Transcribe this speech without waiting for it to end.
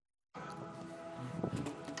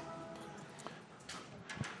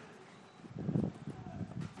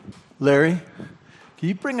Larry, can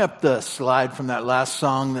you bring up the slide from that last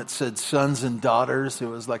song that said sons and daughters? It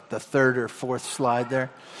was like the third or fourth slide there.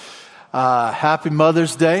 Happy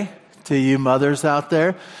Mother's Day to you mothers out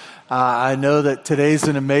there. I know that today's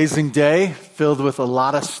an amazing day filled with a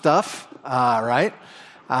lot of stuff, right?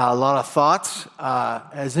 A lot of thoughts.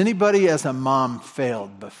 Has anybody as a mom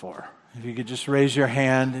failed before? If you could just raise your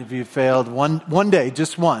hand if you failed one day,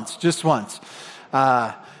 just once.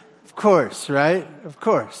 Of course, right? Of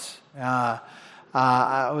course. I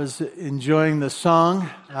was enjoying the song.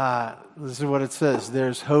 This is what it says.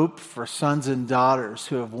 There's hope for sons and daughters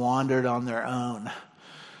who have wandered on their own.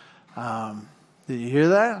 Did you hear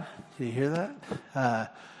that? Did you hear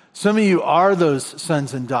that? Some of you are those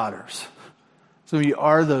sons and daughters. Some of you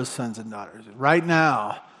are those sons and daughters. Right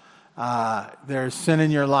now, there's sin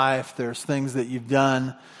in your life. There's things that you've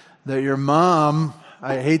done that your mom,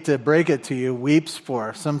 I hate to break it to you, weeps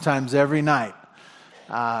for sometimes every night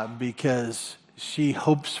because she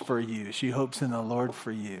hopes for you. She hopes in the Lord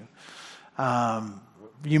for you.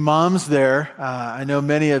 You moms there, I know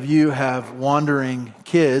many of you have wandering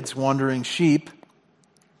kids, wandering sheep,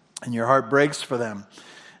 and your heart breaks for them.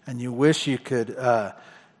 And you wish you could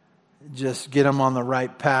just get them on the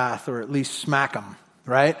right path or at least smack them,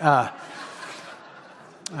 right?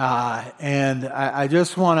 And I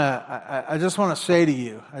just want to say to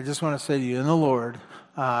you, in the Lord,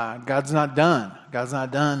 God's not done. God's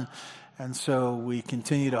not done. And so we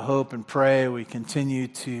continue to hope and pray. We continue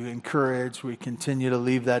to encourage. We continue to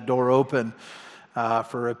leave that door open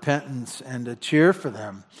for repentance and to cheer for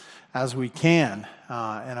them as we can.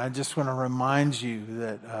 And I just want to remind you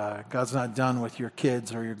that God's not done with your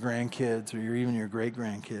kids or your grandkids or even your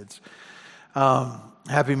great-grandkids.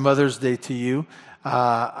 Happy Mother's Day to you.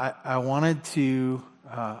 I wanted to...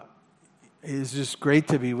 It's just great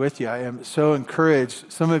to be with you. I am so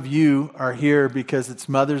encouraged. Some of you are here because it's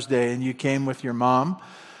Mother's Day and you came with your mom.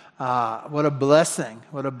 What a blessing.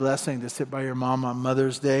 What a blessing to sit by your mom on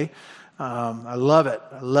Mother's Day. I love it.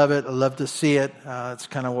 I love to see it. It's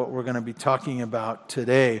kind of what we're going to be talking about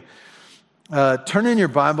today. Turn in your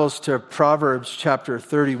Bibles to Proverbs chapter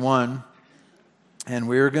 31. And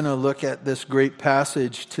we're going to look at this great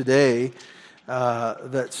passage today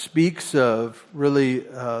that speaks of really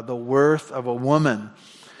the worth of a woman.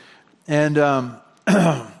 And let's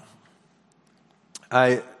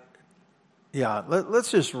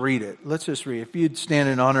just read it. If you'd stand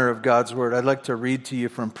in honor of God's word, I'd like to read to you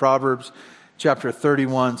from Proverbs chapter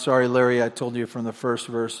 31. Sorry, Larry, I told you from the first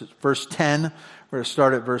verse. Verse 10. We're going to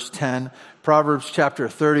start at verse 10. Proverbs chapter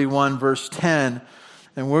 31, verse 10.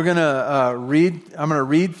 And we're going to I'm going to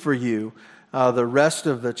read for you the rest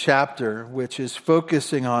of the chapter, which is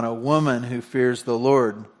focusing on a woman who fears the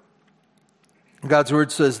Lord. God's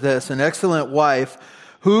word says this: an excellent wife,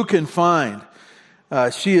 who can find?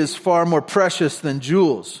 She is far more precious than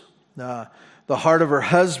jewels. The heart of her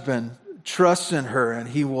husband trusts in her, and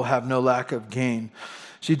he will have no lack of gain.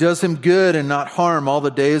 She does him good and not harm all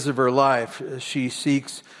the days of her life. She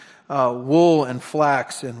seeks wool and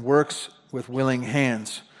flax and works with willing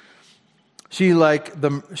hands. She, like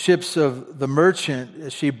the ships of the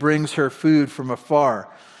merchant, she brings her food from afar.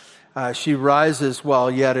 She rises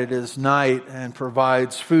while yet it is night and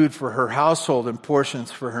provides food for her household and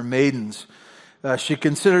portions for her maidens. She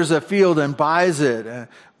considers a field and buys it.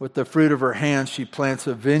 With the fruit of her hands, she plants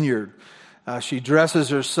a vineyard. She dresses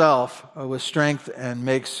herself with strength and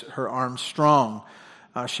makes her arms strong.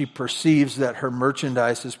 She perceives that her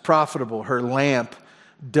merchandise is profitable. Her lamp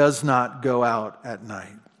does not go out at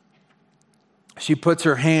night. She puts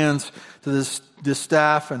her hands to the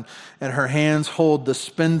staff, and her hands hold the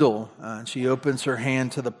spindle. And she opens her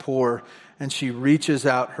hand to the poor, and she reaches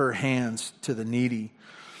out her hands to the needy.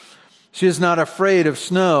 She is not afraid of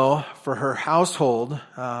snow for her household,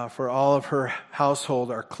 for all of her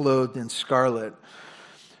household are clothed in scarlet.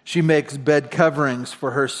 She makes bed coverings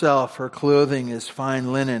for herself. Her clothing is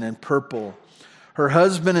fine linen and purple. Her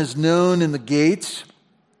husband is known in the gates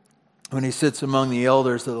when he sits among the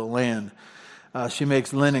elders of the land. She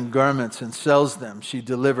makes linen garments and sells them. She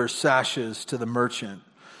delivers sashes to the merchant.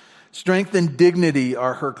 Strength and dignity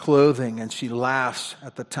are her clothing, and she laughs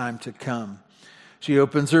at the time to come. She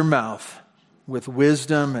opens her mouth with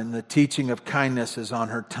wisdom, and the teaching of kindness is on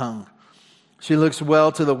her tongue. She looks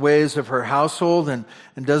well to the ways of her household and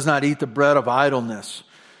does not eat the bread of idleness.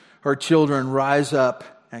 Her children rise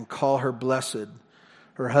up and call her blessed.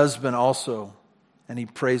 Her husband also, and he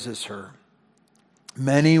praises her.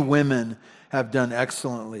 Many women have done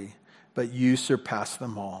excellently, but you surpass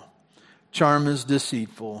them all. Charm is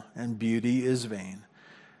deceitful and beauty is vain,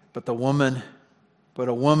 but a woman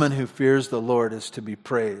who fears the Lord is to be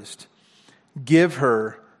praised. Give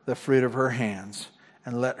her the the fruit of her hands,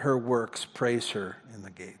 and let her works praise her in the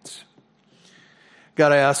gates.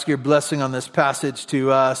 God, I ask your blessing on this passage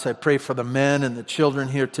to us. I pray for the men and the children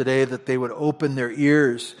here today that they would open their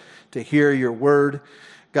ears to hear your word.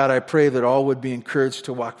 God, I pray that all would be encouraged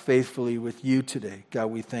to walk faithfully with you today. God,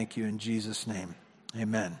 we thank you in Jesus' name.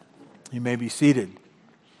 Amen. You may be seated.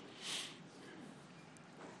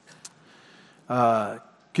 Could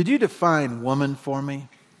you define woman for me?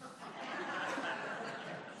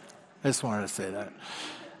 I just wanted to say that.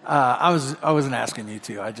 I wasn't asking you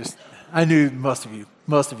to. I knew most of you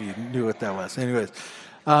knew what that was. Anyways,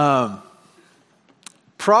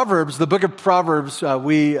 Proverbs, the book of Proverbs,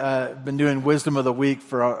 we've been doing Wisdom of the Week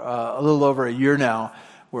for a little over a year now,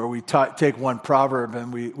 where we take one proverb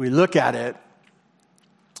and we look at it.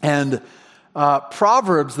 And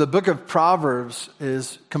Proverbs, the book of Proverbs,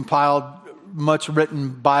 is compiled, much written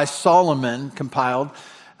by Solomon, compiled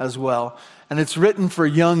as well. And it's written for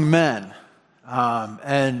young men.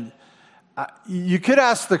 You could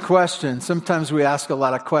ask the question, sometimes we ask a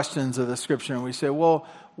lot of questions of the scripture and we say, well,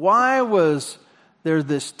 why was there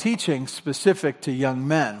this teaching specific to young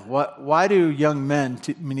men? Why do young men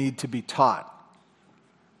need to be taught?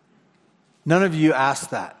 None of you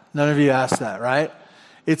asked that. None of you asked that, right?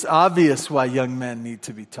 It's obvious why young men need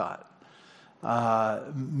to be taught.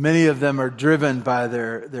 Many of them are driven by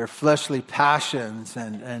their fleshly passions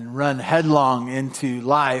and run headlong into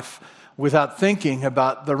life without thinking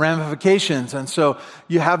about the ramifications. And so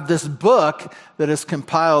you have this book that is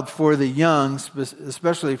compiled for the young,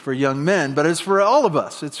 especially for young men, but it's for all of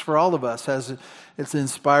us. It's for all of us as it's the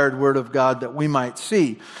inspired word of God that we might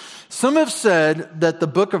see. Some have said that the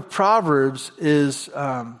book of Proverbs is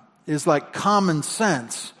like common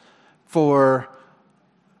sense for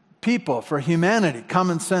people, for humanity,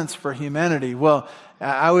 common sense for humanity. Well,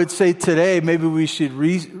 I would say today, maybe we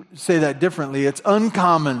should say that differently. It's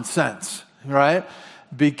uncommon sense, right?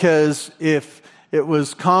 Because if it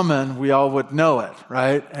was common, we all would know it,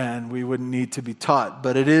 right? And we wouldn't need to be taught.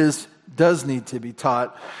 But it does need to be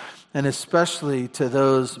taught, and especially to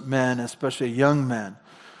those men, especially young men.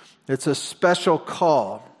 It's a special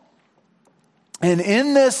call. And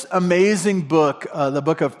in this amazing book, the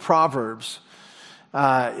book of Proverbs,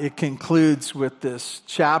 it concludes with this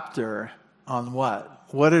chapter on what?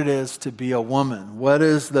 What it is to be a woman. What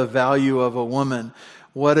is the value of a woman?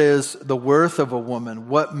 What is the worth of a woman?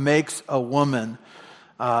 What makes a woman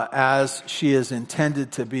as she is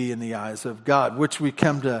intended to be in the eyes of God? Which we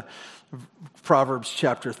come to Proverbs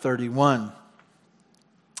chapter 31.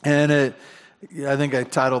 And I think I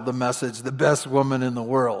titled the message, "The Best Woman in the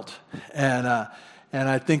World." And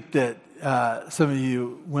I think that some of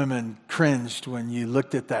you women cringed when you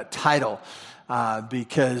looked at that title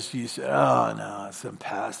because you said, oh no, some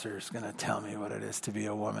pastor's going to tell me what it is to be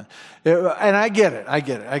a woman. And I get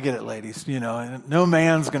it, ladies. You know, no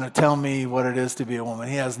man's going to tell me what it is to be a woman.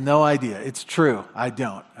 He has no idea. It's true. I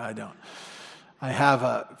don't. I have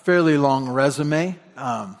a fairly long resume.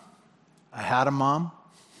 I had a mom.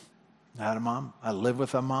 I live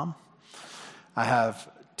with a mom. I have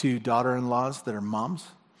 2 daughter-in-laws that are moms.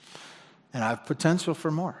 And I have potential for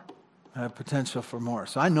more.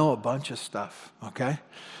 So I know a bunch of stuff, okay?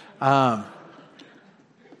 I'm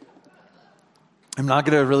not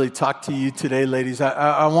going to really talk to you today, ladies.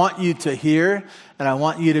 I want you to hear, and I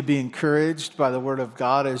want you to be encouraged by the Word of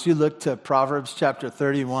God. As you look to Proverbs chapter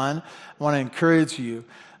 31, I want to encourage you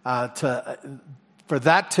for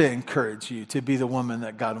that to encourage you to be the woman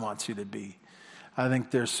that God wants you to be. I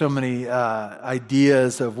think there's so many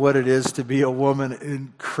ideas of what it is to be a woman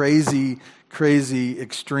in crazy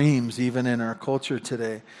extremes, even in our culture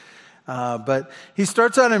today. But he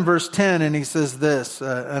starts out in verse 10 and he says this,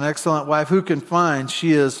 an excellent wife who can find,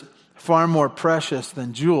 she is far more precious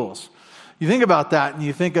than jewels. You think about that and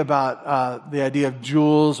you think about the idea of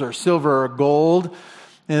jewels or silver or gold.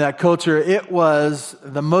 In that culture, it was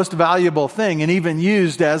the most valuable thing and even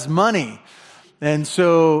used as money. And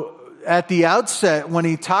so at the outset, when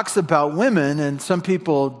he talks about women, and some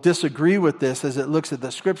people disagree with this as it looks at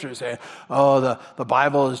the scriptures, say, oh, the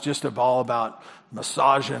Bible is just all about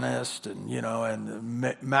misogynist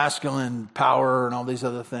and masculine power and all these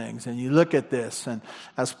other things. And you look at this, and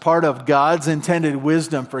as part of God's intended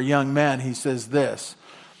wisdom for young men, he says this,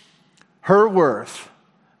 her worth,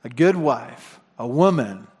 a good wife, a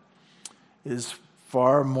woman, is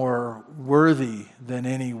far more worthy than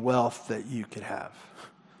any wealth that you could have.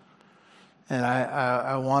 And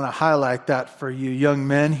I want to highlight that for you young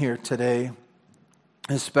men here today,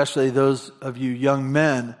 especially those of you young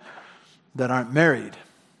men that aren't married,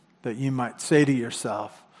 that you might say to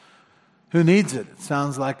yourself, who needs it? It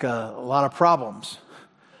sounds like a lot of problems.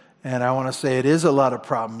 And I want to say it is a lot of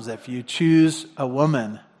problems if you choose a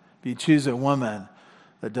woman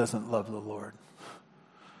that doesn't love the Lord.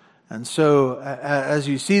 And so as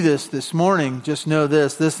you see this morning, just know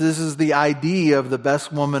this is the idea of the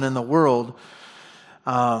best woman in the world.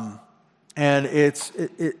 And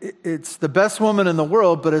it's the best woman in the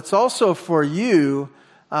world, but it's also for you,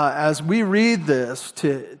 as we read this,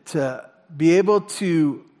 to be able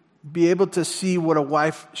to see what a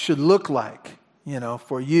wife should look like,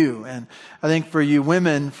 for you. And I think for you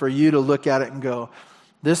women, for you to look at it and go,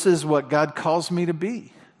 this is what God calls me to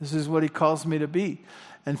be. This is what He calls me to be.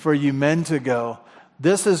 And for you men to go,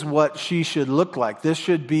 this is what she should look like. This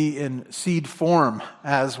should be in seed form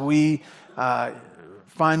as we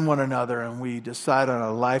find one another and we decide on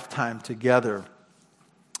a lifetime together.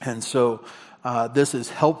 And so this is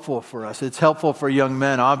helpful for us. It's helpful for young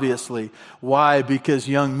men, obviously. Why? Because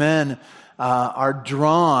young men are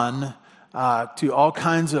drawn to all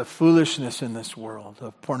kinds of foolishness in this world,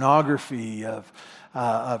 of pornography, of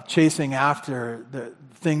chasing after the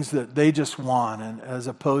things that they just want, and as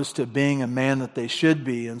opposed to being a man that they should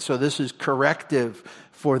be. And so this is corrective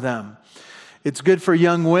for them. It's good for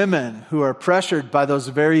young women who are pressured by those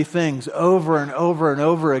very things over and over and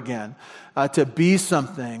over again to be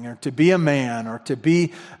something, or to be a man, or to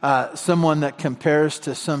be someone that compares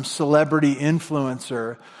to some celebrity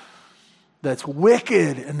influencer that's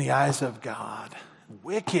wicked in the eyes of God.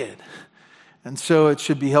 Wicked. And so it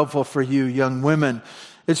should be helpful for you, young women.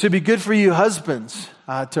 It should be good for you, husbands,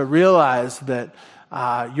 to realize that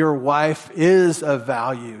your wife is of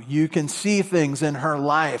value. You can see things in her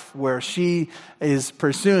life where she is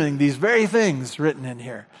pursuing these very things written in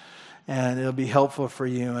here. And it'll be helpful for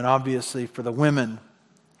you. And obviously for the women,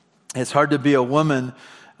 it's hard to be a woman.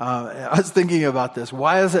 I was thinking about this.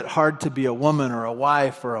 Why is it hard to be a woman or a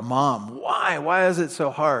wife or a mom? Why? Why is it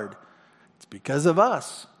so hard? It's because of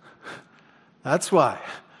us. That's why.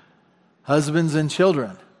 Husbands and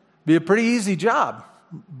children. Be a pretty easy job,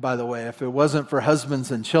 by the way, if it wasn't for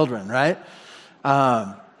husbands and children, right?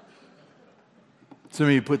 Some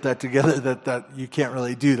of you put that together that you can't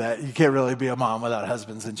really do that. You can't really be a mom without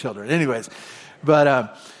husbands and children. Anyways,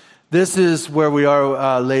 but this is where we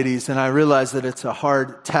are, ladies, and I realize that it's a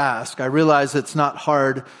hard task. I realize it's not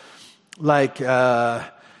hard like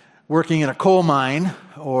working in a coal mine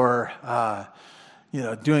or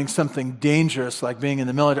doing something dangerous like being in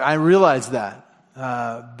the military. I realize that.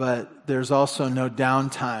 But there's also no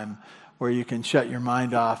downtime where you can shut your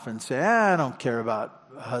mind off and say, I don't care about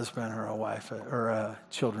a husband or a wife or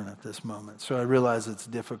children at this moment. So I realize it's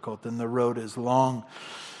difficult, and the road is long,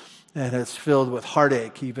 and it's filled with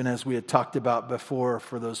heartache, even as we had talked about before,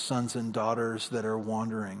 for those sons and daughters that are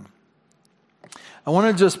wandering. I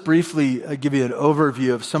want to just briefly give you an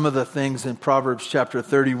overview of some of the things in Proverbs chapter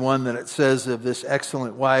 31 that it says of this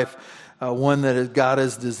excellent wife, one that God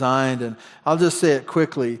has designed. And I'll just say it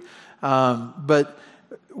quickly. But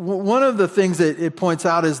one of the things that it points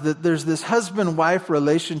out is that there's this husband-wife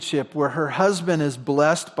relationship where her husband is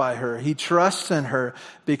blessed by her. He trusts in her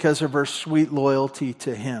because of her sweet loyalty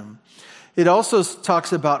to him. It also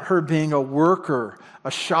talks about her being a worker,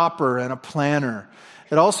 a shopper, and a planner.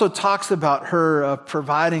 It also talks about her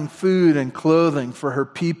providing food and clothing for her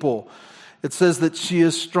people. It says that she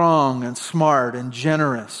is strong and smart and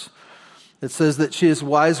generous. It says that she is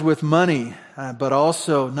wise with money, but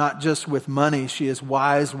also not just with money. She is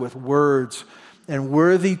wise with words and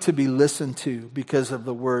worthy to be listened to because of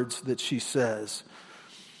the words that she says.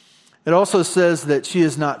 It also says that she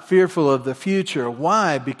is not fearful of the future.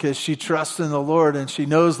 Why? Because she trusts in the Lord and she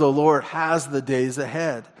knows the Lord has the days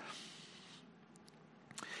ahead.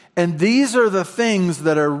 And these are the things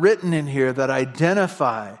that are written in here that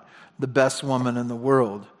identify the best woman in the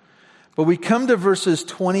world. But we come to verses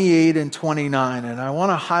 28 and 29, and I want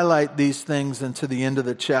to highlight these things into the end of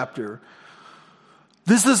the chapter.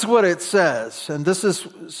 This is what it says, and this is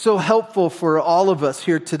so helpful for all of us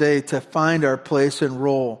here today to find our place and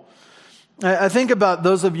role. I think about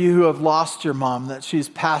those of you who have lost your mom, that she's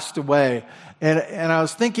passed away. And I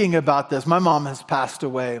was thinking about this. My mom has passed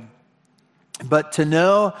away. But to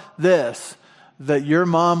know this, that your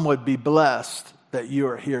mom would be blessed that you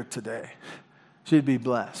are here today. She'd be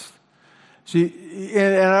blessed.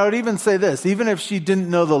 And I would even say this, even if she didn't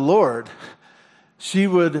know the Lord, she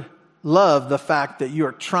would love the fact that you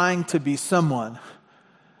are trying to be someone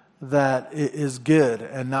that is good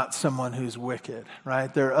and not someone who's wicked,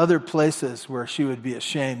 right? There are other places where she would be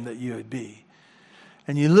ashamed that you would be.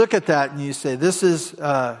 And you look at that and you say, this is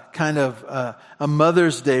kind of a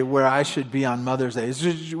Mother's Day where I should be on Mother's Day.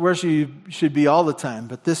 It's where she should be all the time.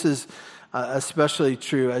 But this is especially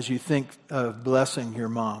true as you think of blessing your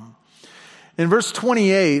mom. In verse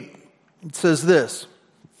 28, it says this,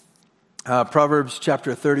 Proverbs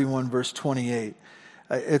chapter 31, verse 28.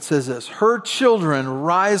 It says this, her children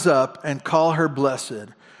rise up and call her blessed,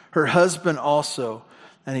 her husband also,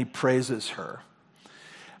 and he praises her.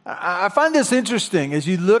 I find this interesting as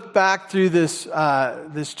you look back through this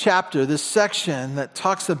chapter, this section that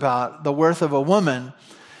talks about the worth of a woman.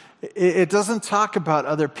 It doesn't talk about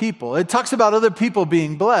other people. It talks about other people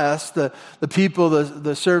being blessed, the people,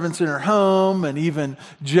 the servants in her home, and even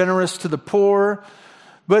generous to the poor.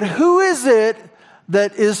 But who is it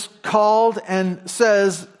that is called and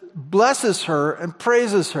says, blesses her and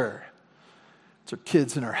praises her? It's her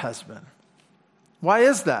kids and her husband. Why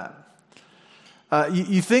is that?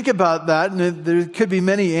 You think about that, and there could be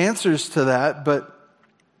many answers to that, but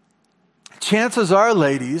chances are,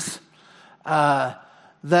 ladies,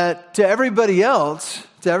 that to everybody else,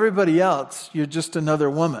 you're just another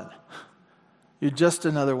woman. You're just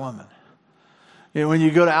another woman. You know, when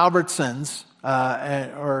you go to Albertsons,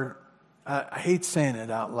 I hate saying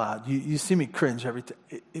it out loud. You see me cringe every time.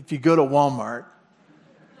 If you go to Walmart,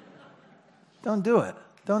 don't do it.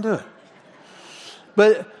 Don't do it.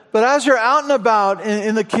 But as you're out and about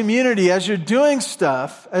in the community, as you're doing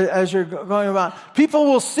stuff, as you're going about, people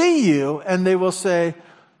will see you and they will say,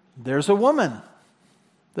 there's a woman.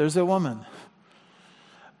 There's a woman.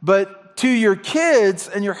 But to your kids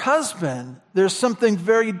and your husband, there's something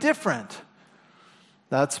very different.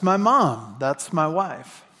 That's my mom. That's my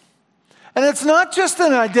wife. And it's not just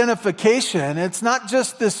an identification. It's not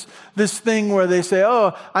just this thing where they say,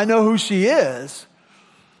 oh, I know who she is.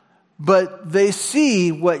 But they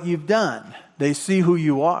see what you've done. They see who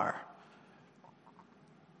you are.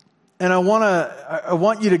 And I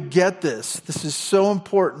want you to get this. This is so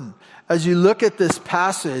important. As you look at this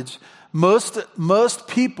passage, most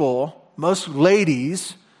people, most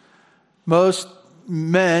ladies, most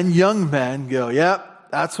men, young men go, yep,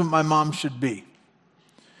 that's what my mom should be.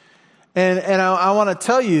 And I want to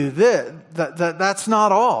tell you that's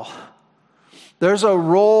not all. There's a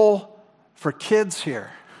role for kids here.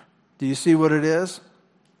 Do you see what it is?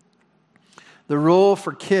 The role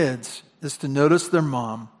for kids is to notice their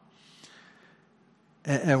mom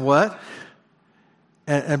and what?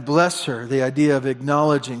 And bless her. The idea of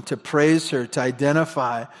acknowledging, to praise her, to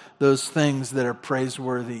identify those things that are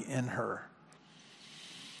praiseworthy in her.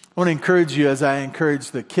 I want to encourage you, as I encourage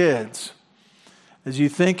the kids, as you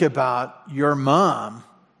think about your mom,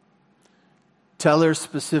 tell her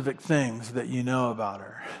specific things that you know about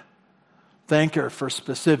her. Thank her for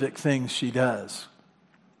specific things she does.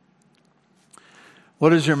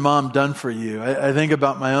 What has your mom done for you? I think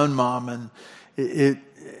about my own mom, and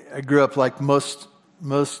I grew up like most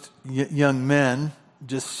young men,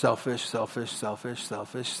 just selfish.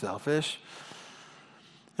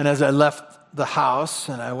 And as I left the house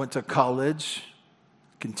and I went to college,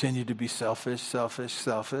 continued to be selfish,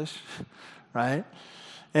 right?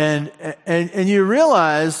 And you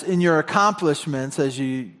realize in your accomplishments as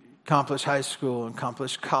you accomplish high school and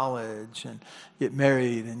accomplish college and get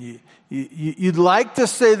married, and you'd like to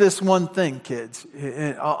say this one thing, kids.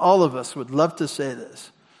 And all of us would love to say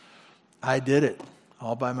this. I did it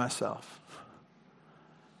all by myself.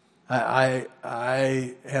 I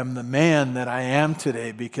am the man that I am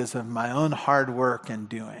today because of my own hard work and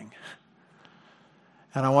doing.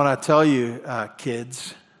 And I want to tell you,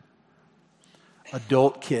 kids,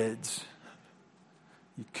 adult kids,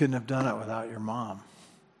 you couldn't have done it without your mom.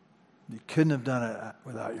 You couldn't have done it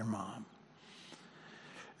without your mom.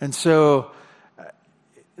 And so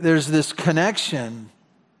there's this connection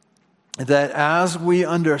that as we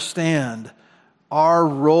understand our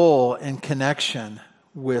role in connection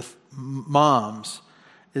with moms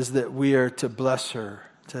is that we are to bless her,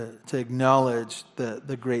 to acknowledge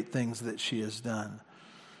the great things that she has done.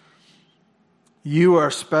 You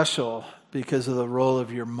are special because of the role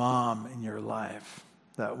of your mom in your life.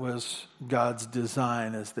 That was God's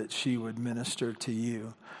design, is that she would minister to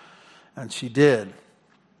you. And she did.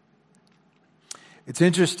 It's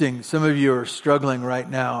interesting, some of you are struggling right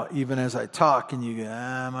now, even as I talk, and you go,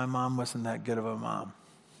 my mom wasn't that good of a mom.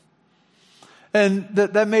 And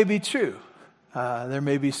that may be true. There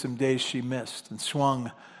may be some days she missed and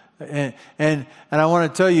swung. And I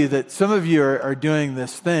want to tell you that some of you are doing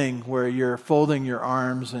this thing where you're folding your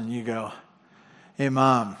arms and you go, hey,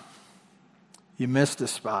 Mom, you missed a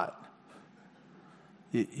spot.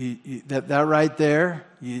 That right there,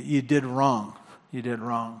 you did wrong. You did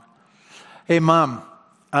wrong. Hey, Mom,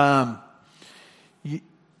 you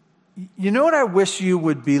know what I wish you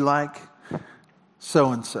would be like?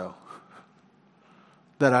 So-and-so.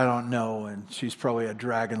 that I don't know, and she's probably a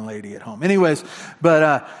dragon lady at home. Anyways,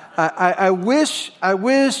 but I wish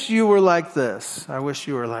you were like this. I wish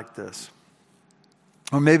you were like this.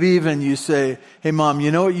 Or maybe even you say, hey, Mom,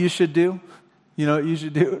 you know what you should do? You know what you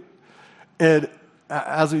should do? And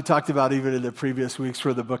as we talked about even in the previous weeks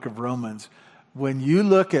for the book of Romans, when you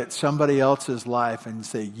look at somebody else's life and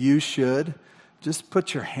say, you should, just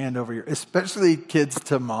put your hand over your, especially kids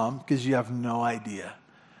to mom, because you have no idea.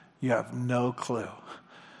 You have no clue.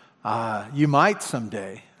 You might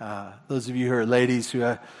someday. Those of you who are ladies who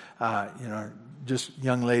are, just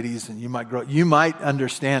young ladies, and you might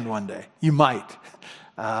understand one day. You might.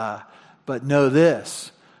 But know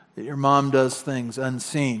this, that your mom does things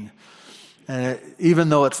unseen. And even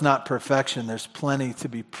though it's not perfection, there's plenty to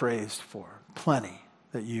be praised for. Plenty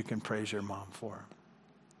that you can praise your mom for.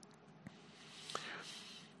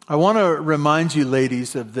 I want to remind you,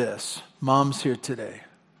 ladies, of this. Moms here today.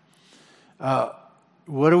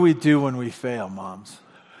 What do we do when we fail, moms?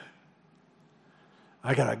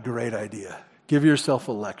 I got a great idea. Give yourself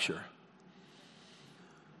a lecture.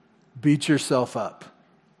 Beat yourself up.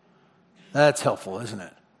 That's helpful, isn't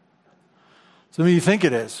it? Some of you think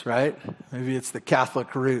it is, right? Maybe it's the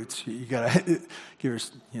Catholic roots. You gotta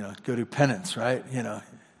go do penance, right?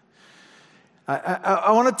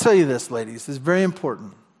 I want to tell you this, ladies. This is very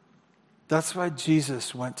important. That's why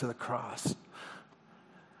Jesus went to the cross.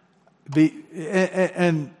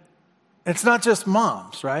 And it's not just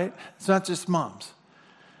moms, right? It's not just moms.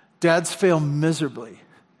 Dads fail miserably.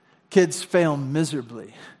 Kids fail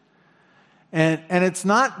miserably. And it's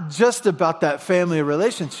not just about that family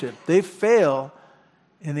relationship. They fail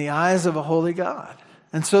in the eyes of a holy God.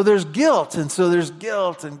 And so there's guilt. And so there's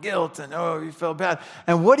guilt. And oh, you felt bad.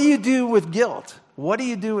 And what do you do with guilt? What do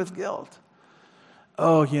you do with guilt?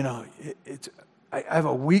 Oh, I have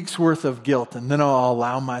a week's worth of guilt, and then I'll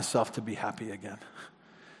allow myself to be happy again.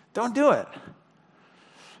 Don't do it.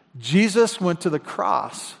 Jesus went to the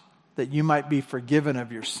cross that you might be forgiven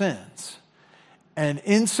of your sins. And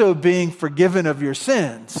in so being forgiven of your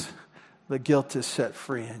sins, the guilt is set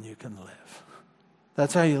free and you can live.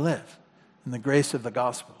 That's how you live, in the grace of the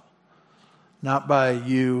gospel. Not by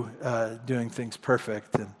you doing things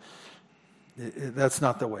perfect. And that's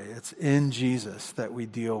not the way. It's in Jesus that we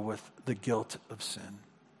deal with the guilt of sin.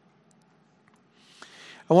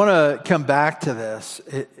 I want to come back to this.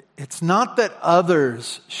 It's not that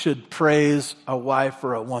others should praise a wife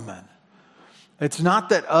or a woman. It's not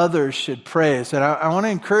that others should praise. And I want to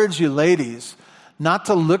encourage you, ladies, not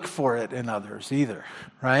to look for it in others either,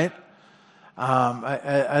 right?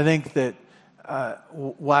 I think that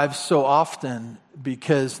wives so often,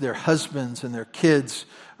 because their husbands and their kids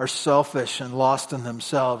are selfish and lost in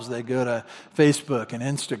themselves, they go to Facebook and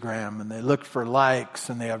Instagram and they look for likes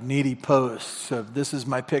and they have needy posts of this is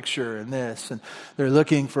my picture and this, and they're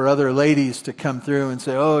looking for other ladies to come through and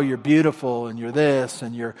say, oh, you're beautiful and you're this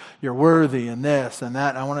and you're worthy and this and that.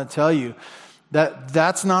 And I want to tell you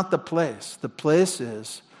that's not the place. The place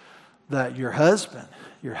is that your husband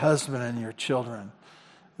and your children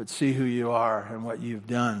would see who you are and what you've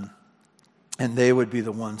done, and they would be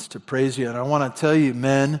the ones to praise you. And I want to tell you,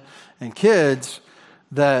 men and kids,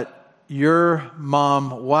 that your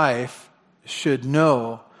mom, wife, should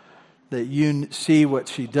know that you see what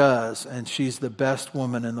she does, and she's the best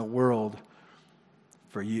woman in the world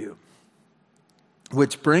for you.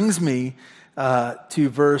 Which brings me to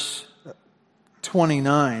verse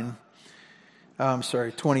 29.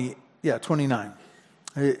 29.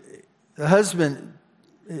 The husband,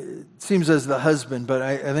 it seems as the husband, but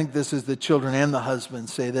I think this is the children and the husband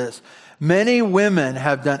say this. Many women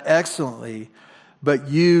have done excellently, but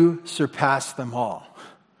you surpass them all.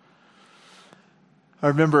 I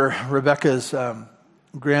remember Rebecca's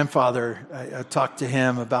grandfather, I talked to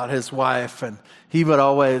him about his wife, and he would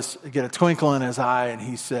always get a twinkle in his eye, and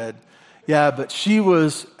he said, yeah, but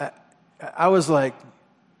I was like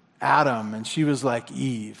Adam, and she was like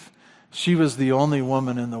Eve. She was the only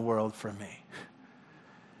woman in the world for me.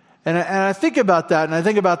 And I think about that, and I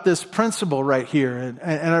think about this principle right here, and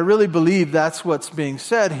I really believe that's what's being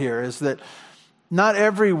said here, is that not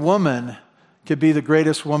every woman could be the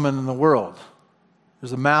greatest woman in the world.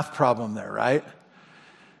 There's a math problem there, right?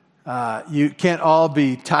 You can't all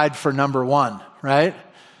be tied for number one, right?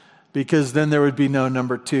 Because then there would be no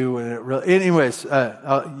number two. And anyways,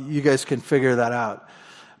 you guys can figure that out.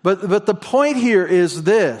 But the point here is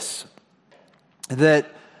this,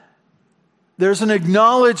 that there's an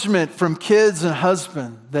acknowledgement from kids and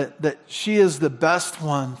husband that she is the best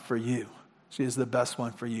one for you. She is the best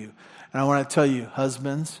one for you. And I want to tell you,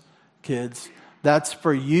 husbands, kids, that's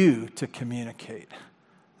for you to communicate.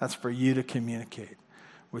 That's for you to communicate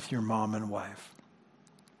with your mom and wife.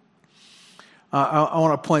 I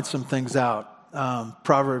want to point some things out.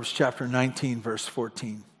 Proverbs chapter 19, verse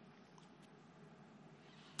 14.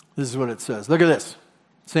 This is what it says. Look at this.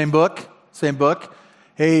 Same book.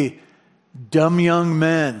 Hey, dumb young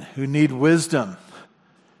men who need wisdom.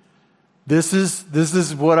 This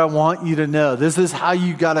is what I want you to know. This is how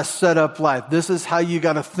you got to set up life. This is how you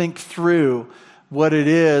got to think through what it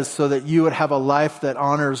is so that you would have a life that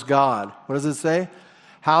honors God. What does it say?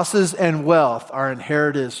 Houses and wealth are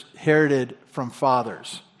inherited from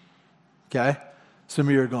fathers. Okay? Some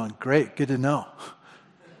of you are going, great, good to know.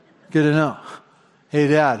 Good to know. Hey,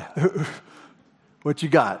 Dad, what you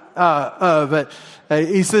got? But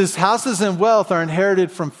he says, houses and wealth are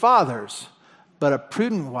inherited from fathers, but a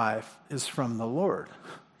prudent wife is from the Lord.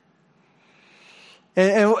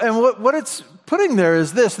 And what it's putting there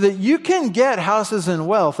is this, that you can get houses and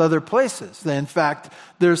wealth other places. In fact,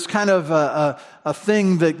 there's kind of a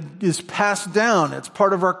thing that is passed down. It's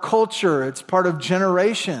part of our culture. It's part of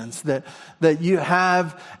generations that you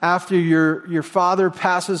have after your father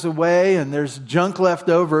passes away and there's junk left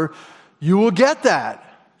over. You will get that.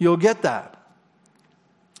 You'll get that.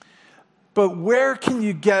 But where can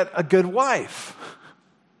you get a good wife?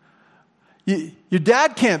 Your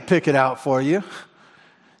dad can't pick it out for you.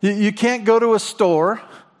 You can't go to a store.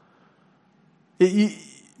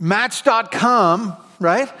 Match.com,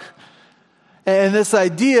 right? And this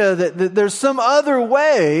idea that there's some other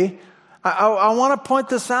way, I want to point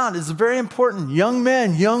this out. It's very important. Young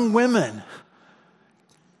men, young women,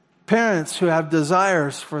 parents who have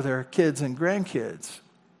desires for their kids and grandkids.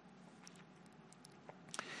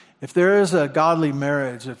 If there is a godly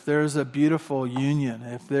marriage, if there's a beautiful union,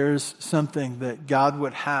 if there's something that God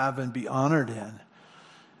would have and be honored in,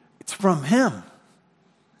 it's from Him.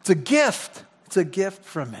 It's a gift. It's a gift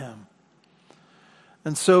from Him.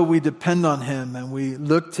 And so we depend on Him and we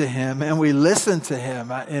look to Him and we listen to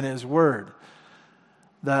Him in His Word.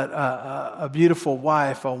 That a beautiful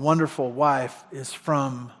wife, a wonderful wife is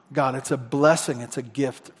from God. It's a blessing. It's a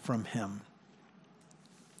gift from Him.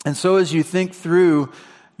 And so as you think through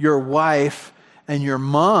your wife and your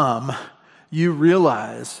mom, you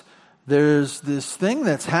realize there's this thing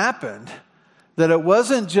that's happened. That it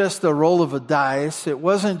wasn't just a roll of a dice. It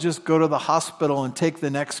wasn't just go to the hospital and take the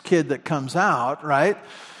next kid that comes out, right?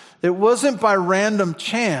 It wasn't by random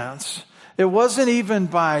chance. It wasn't even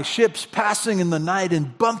by ships passing in the night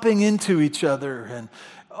and bumping into each other and,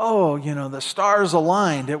 the stars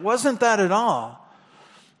aligned. It wasn't that at all.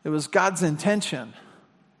 It was God's intention.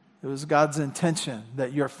 It was God's intention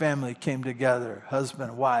that your family came together,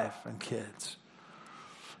 husband, wife, and kids.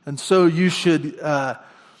 And so you should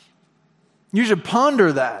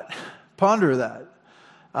ponder that,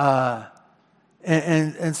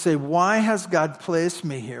 and say, why has God placed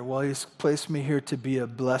me here? Well, He's placed me here to be a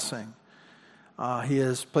blessing. He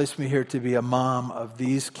has placed me here to be a mom of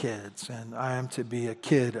these kids, and I am to be a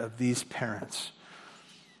kid of these parents.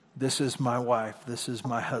 This is my wife. This is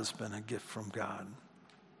my husband, a gift from God.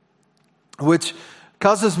 Which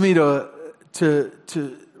causes me to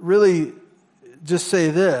really just say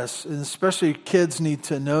this, and especially kids need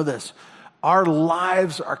to know this. Our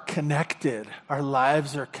lives are connected. Our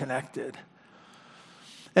lives are connected.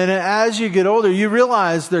 And as you get older, you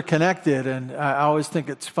realize they're connected. And I always think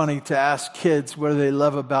it's funny to ask kids what do they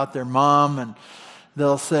love about their mom. And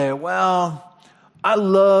they'll say, well, I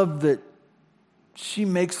love that she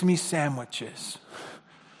makes me sandwiches.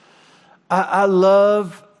 I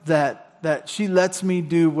love that she lets me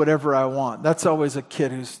do whatever I want. That's always a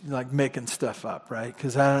kid who's like making stuff up, right?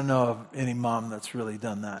 Because I don't know of any mom that's really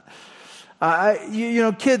done that.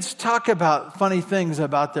 Kids talk about funny things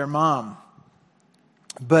about their mom.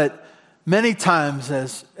 But many times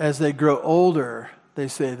as they grow older, they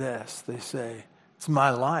say this. They say, it's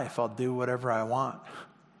my life. I'll do whatever I want.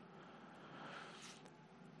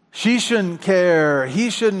 She shouldn't care. He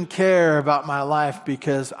shouldn't care about my life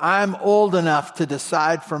because I'm old enough to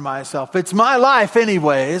decide for myself. It's my life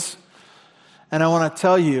anyways. And I want to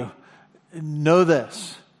tell you, know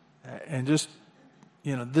this. And just,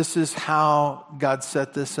 this is how God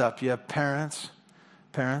set this up. You have parents.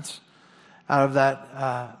 Out of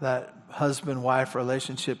that husband-wife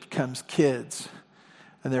relationship comes kids.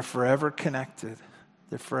 And they're forever connected.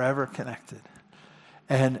 They're forever connected.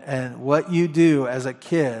 And what you do as a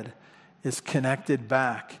kid is connected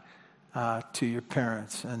back to your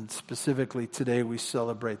parents. And specifically today we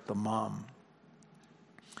celebrate the mom.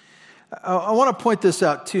 I want to point this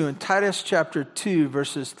out too in Titus chapter 2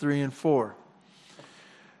 verses 3 and 4.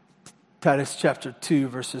 Titus chapter 2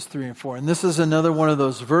 verses 3 and 4. And this is another one of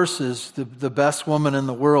those verses, the best woman in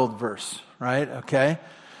the world verse, right? Okay?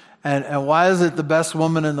 And why is it the best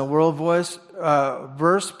woman in the world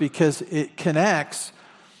verse? Because it connects,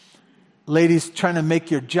 ladies, trying to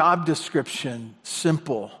make your job description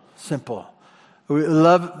simple. We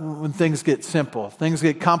love when things get simple. Things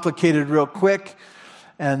get complicated real quick.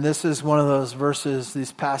 And this is one of those verses,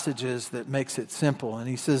 these passages that makes it simple. And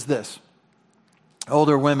he says this,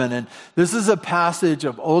 older women. And this is a passage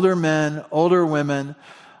of older men, older women,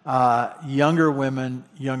 younger women,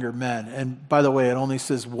 younger men. And by the way, it only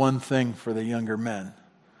says one thing for the younger men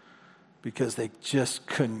because they just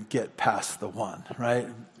couldn't get past the one, right?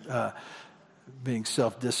 Being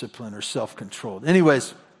self-disciplined or self-controlled.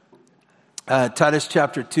 Anyways, Titus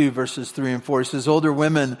chapter 2, verses 3 and 4, he says, older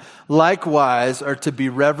women likewise are to be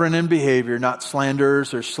reverent in behavior, not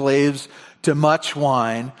slanderers or slaves to much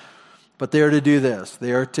wine, but they are to do this.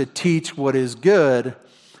 They are to teach what is good,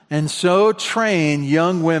 and so train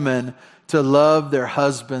young women to love their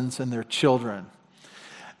husbands and their children.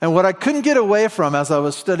 And what I couldn't get away from as I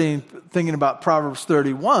was studying, thinking about Proverbs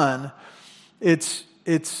 31, it's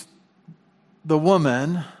the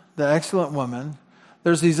woman, the excellent woman.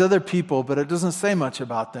 There's these other people, but it doesn't say much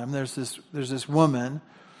about them. There's this woman.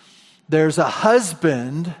 There's a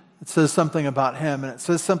husband. It says something about him, and it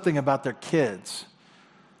says something about their kids.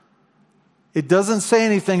 It doesn't say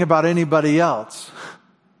anything about anybody else.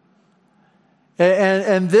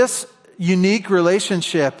 And this unique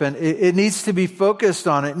relationship, and it needs to be focused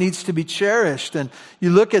on. It needs to be cherished. And you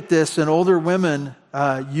look at this, and older women,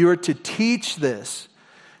 you are to teach this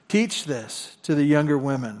to the younger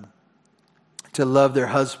women, to love their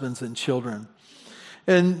husbands and children.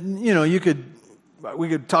 And, we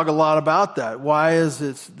could talk a lot about that. Why is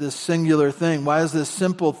it this singular thing? Why is this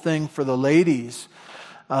simple thing for the ladies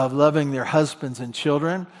of loving their husbands and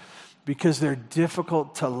children? Because they're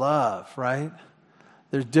difficult to love, right?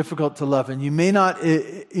 They're difficult to love. And you may not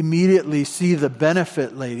immediately see the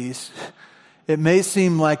benefit, ladies. It may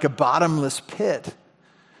seem like a bottomless pit.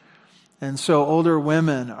 And so older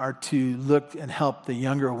women are to look and help the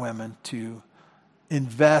younger women to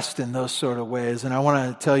invest in those sort of ways. And I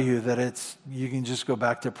want to tell you that you can just go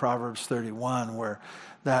back to Proverbs 31 where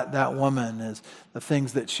that woman is, the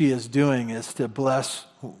things that she is doing is to bless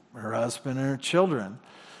her husband and her children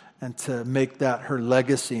and to make that her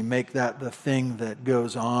legacy, make that the thing that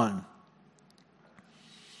goes on.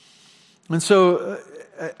 And so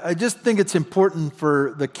I just think it's important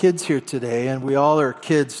for the kids here today, and we all are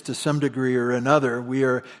kids to some degree or another. We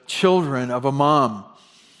are children of a mom.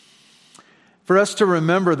 For us to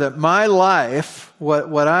remember that my life,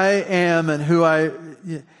 what I am and who I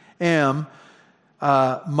am,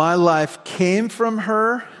 my life came from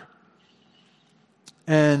her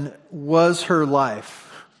and was her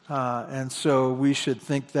life. And so we should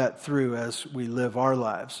think that through as we live our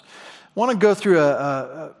lives. I want to go through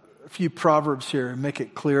a few Proverbs here and make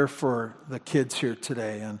it clear for the kids here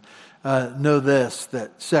today. And know this,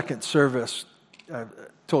 that second service, I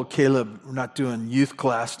told Caleb we're not doing youth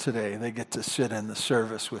class today. They get to sit in the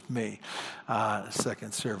service with me.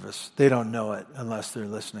 Second service. They don't know it unless they're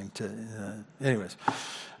listening to anyways.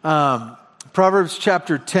 Proverbs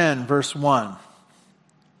chapter 10, verse 1.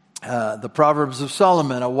 The Proverbs of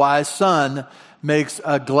Solomon. A wise son makes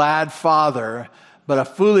a glad father, but a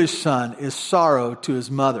foolish son is sorrow to his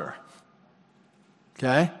mother.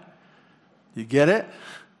 Okay? You get it?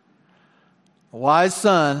 A wise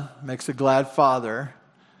son makes a glad father.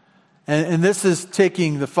 And this is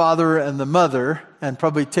taking the father and the mother and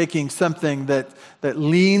probably taking something that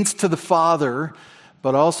leans to the father,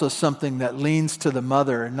 but also something that leans to the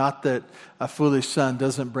mother. Not that a foolish son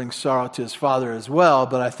doesn't bring sorrow to his father as well,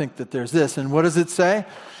 but I think that there's this. And what does it say?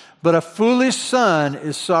 But a foolish son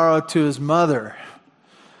is sorrow to his mother.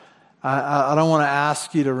 I don't want to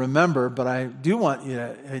ask you to remember, but I do want you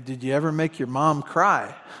to, did you ever make your mom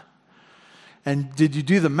cry? And did you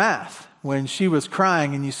do the math? When she was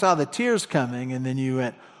crying and you saw the tears coming and then you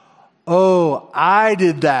went, oh, I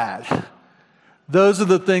did that. Those are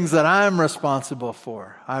the things that I'm responsible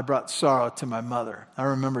for. I brought sorrow to my mother. I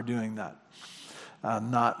remember doing that.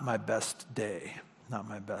 Not my best day. Not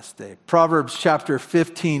my best day. Proverbs chapter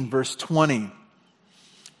 15, verse 20.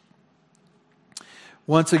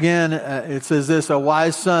 Once again, it says this, a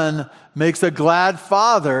wise son makes a glad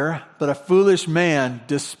father, but a foolish man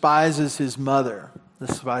despises his mother.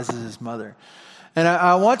 Despises his mother. And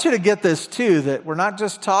I want you to get this too, that we're not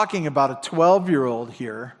just talking about a 12-year-old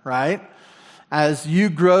here, right? As you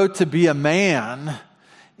grow to be a man,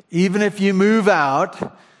 even if you move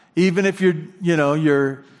out, even if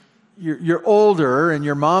you're older and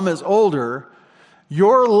your mom is older,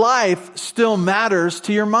 your life still matters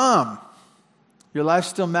to your mom. Your life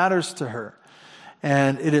still matters to her.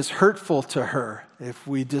 And it is hurtful to her. If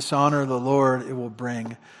we dishonor the Lord, it will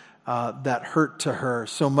bring that hurt to her,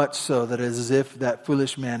 so much so that it is as if that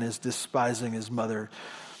foolish man is despising his mother.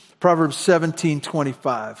 Proverbs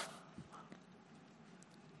 17:25.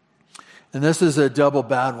 And this is a double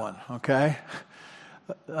bad one, okay?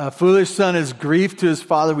 A foolish son is grief to his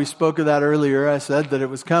father. We spoke of that earlier. I said that it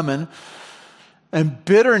was coming. And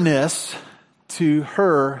bitterness to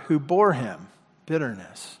her who bore him.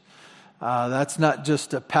 Bitterness. That's not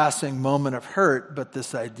just a passing moment of hurt, but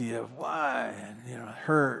this idea of why, and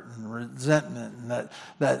hurt and resentment, and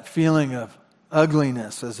that feeling of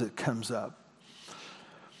ugliness as it comes up.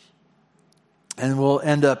 And we'll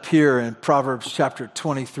end up here in Proverbs chapter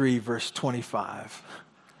 23, verse 25.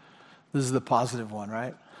 This is the positive one,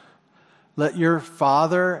 right? Let your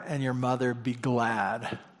father and your mother be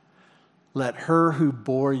glad. Let her who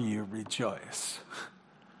bore you rejoice.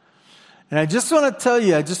 And I just want to tell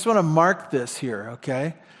you, I just want to mark this here,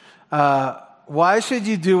 okay? Why should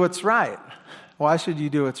you do what's right? Why should you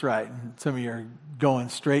do what's right? And some of you are going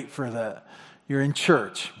straight for you're in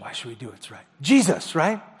church. Why should we do what's right? Jesus,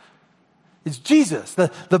 right? It's Jesus.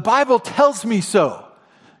 The Bible tells me so.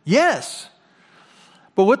 Yes.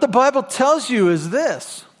 But what the Bible tells you is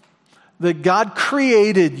this, that God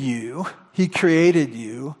created you. He created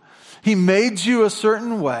you. He made you a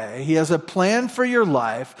certain way. He has a plan for your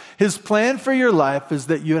life. His plan for your life is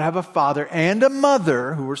that you would have a father and a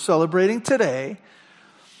mother, who we're celebrating today,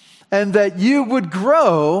 and that you would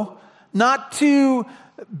grow not to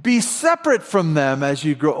be separate from them as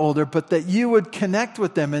you grow older, but that you would connect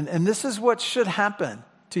with them. And this is what should happen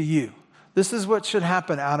to you. This is what should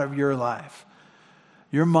happen out of your life.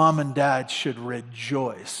 Your mom and dad should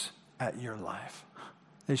rejoice at your life.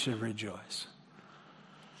 They should rejoice.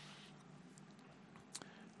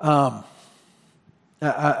 I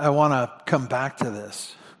want to come back to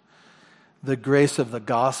this. The grace of the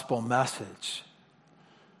gospel message.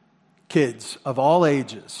 Kids of all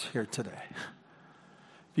ages here today.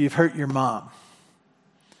 If you've hurt your mom,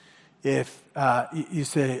 if you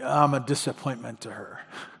say, I'm a disappointment to her,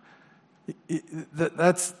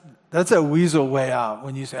 that's a weasel way out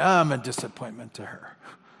when you say, I'm a disappointment to her.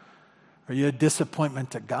 Are you a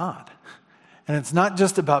disappointment to God? And it's not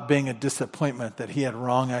just about being a disappointment that he had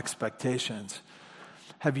wrong expectations.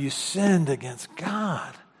 Have you sinned against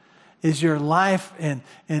God? Is your life in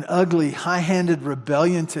ugly, high-handed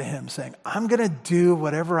rebellion to him, saying, I'm going to do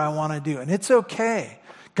whatever I want to do, and it's okay,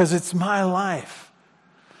 because it's my life.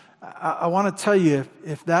 I want to tell you,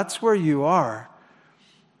 if that's where you are,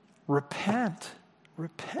 repent,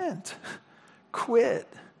 quit,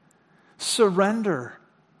 surrender.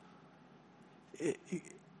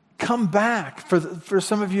 Come back. For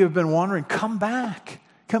some of you who have been wandering, come back.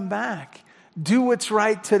 Do what's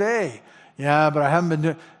right today. Yeah, but I haven't been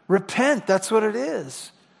doing. Repent, that's what it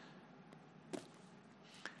is.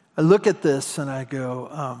 I look at this and I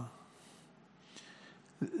go,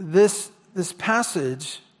 this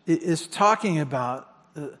passage is talking about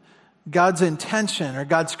God's intention or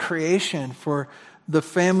God's creation for the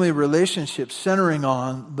family relationship centering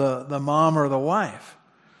on the mom or the wife.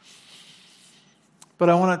 But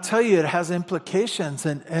I want to tell you, it has implications,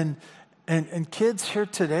 and kids here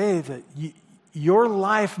today, that your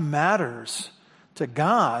life matters to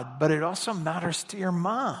God, but it also matters to your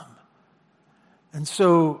mom. And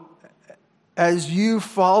so, as you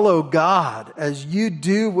follow God, as you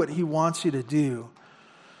do what he wants you to do,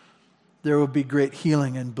 there will be great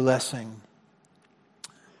healing and blessing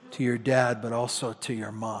to your dad, but also to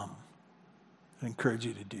your mom. I encourage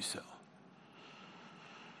you to do so.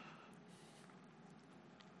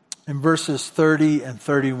 In verses 30 and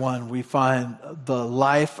 31, we find the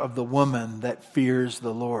life of the woman that fears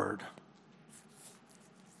the Lord.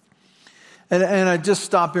 And I just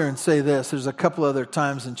stop here and say this. There's a couple other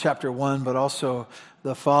times in chapter 1, but also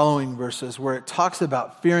the following verses where it talks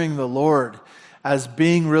about fearing the Lord as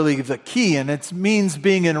being really the key. And it means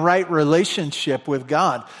being in right relationship with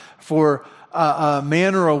God. For a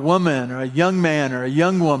man or a woman, or a young man or a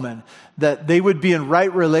young woman, that they would be in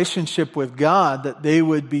right relationship with God, that they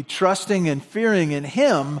would be trusting and fearing in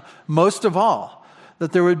him most of all.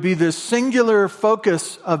 That there would be this singular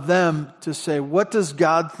focus of them to say, what does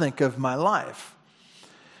God think of my life?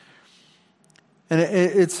 And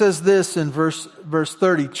it says this in verse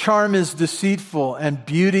 30, charm is deceitful and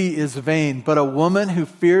beauty is vain, but a woman who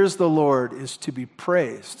fears the Lord is to be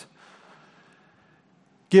praised.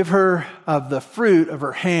 Give her of the fruit of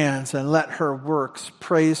her hands and let her works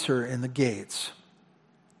praise her in the gates.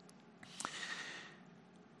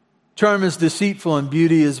 Charm is deceitful and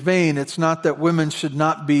beauty is vain. It's not that women should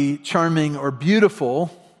not be charming or beautiful,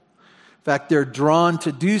 In fact, they're drawn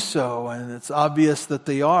to do so, and it's obvious that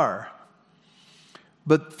they are.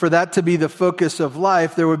 But for that to be the focus of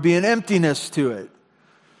life, there would be an emptiness to it.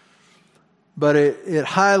 But it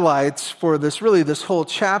highlights for this whole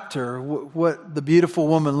chapter, what the beautiful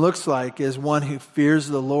woman looks like is one who fears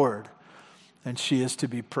the Lord, and she is to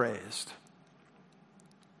be praised.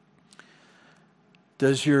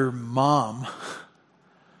 Does your mom,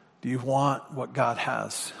 do you want what God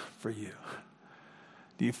has for you?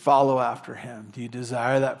 Do you follow after Him? Do you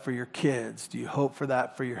desire that for your kids? Do you hope for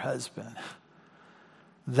that for your husband?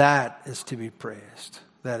 That is to be praised.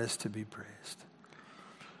 That is to be praised.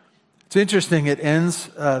 It's interesting, it ends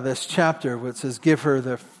this chapter where it says, give her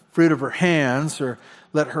the fruit of her hands, or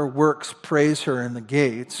let her works praise her in the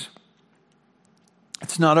gates.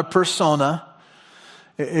 It's not a persona.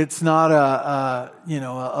 It's not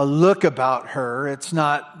a look about her. It's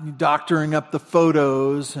not doctoring up the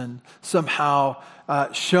photos and somehow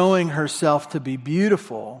showing herself to be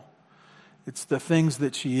beautiful. It's the things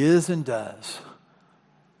that she is and does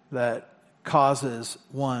that causes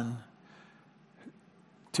one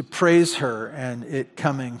to praise her, and it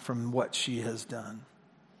coming from what she has done.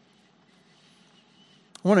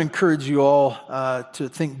 I want to encourage you all to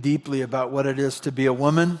think deeply about what it is to be a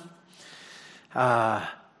woman.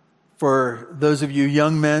 For those of you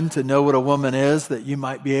young men to know what a woman is, that you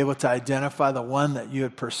might be able to identify the one that you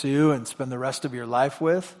would pursue and spend the rest of your life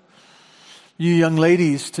with. You young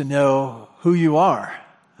ladies to know who you are,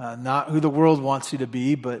 not who the world wants you to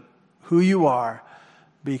be, but who you are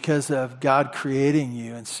because of God creating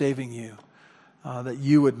you and saving you, that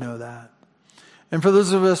you would know that. And for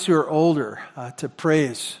those of us who are older, to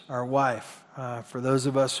praise our wife. For those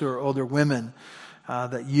of us who are older women,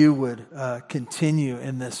 that you would continue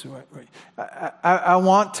in this way. I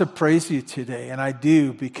want to praise you today, and I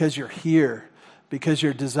do, because you're here, because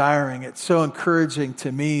you're desiring. It's so encouraging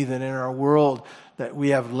to me that in our world that we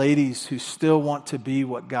have ladies who still want to be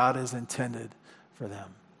what God has intended for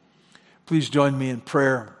them. Please join me in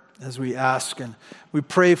prayer as we ask and we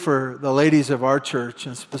pray for the ladies of our church,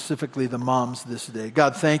 and specifically the moms this day.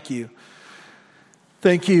 God, thank you.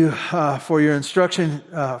 Thank you for your instruction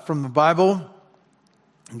from the Bible.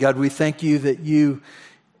 God, we thank you that you,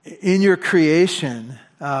 in your creation,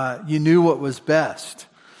 you knew what was best.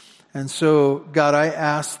 And so, God, I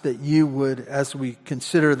ask that you would, as we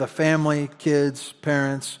consider the family, kids,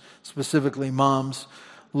 parents, specifically moms,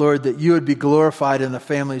 Lord, that you would be glorified in the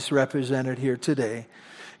families represented here today.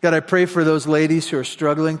 God, I pray for those ladies who are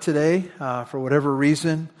struggling today for whatever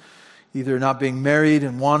reason, either not being married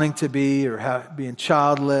and wanting to be, or being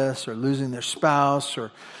childless, or losing their spouse,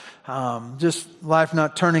 or just life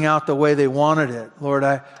not turning out the way they wanted it. Lord,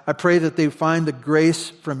 I pray that they find the grace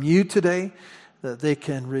from you today, that they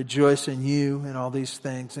can rejoice in you in all these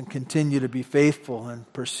things and continue to be faithful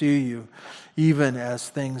and pursue you even as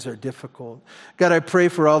things are difficult. God, I pray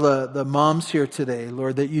for all the moms here today,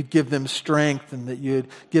 Lord, that you'd give them strength and that you'd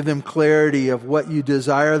give them clarity of what you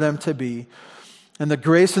desire them to be, and the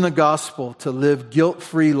grace in the gospel to live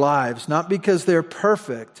guilt-free lives, not because they're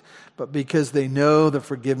perfect, but because they know the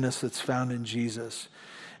forgiveness that's found in Jesus.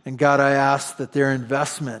 And God, I ask that their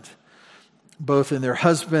investment, both in their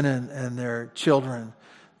husband and their children,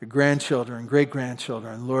 their grandchildren,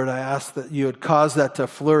 great-grandchildren, Lord, I ask that you would cause that to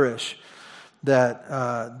flourish, that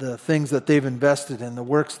the things that they've invested in, the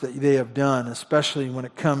works that they have done, especially when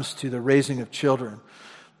it comes to the raising of children,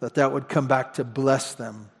 that would come back to bless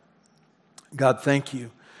them. God, thank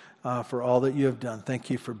you for all that you have done.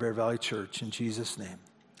 Thank you for Bear Valley Church. In Jesus' name,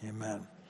 amen.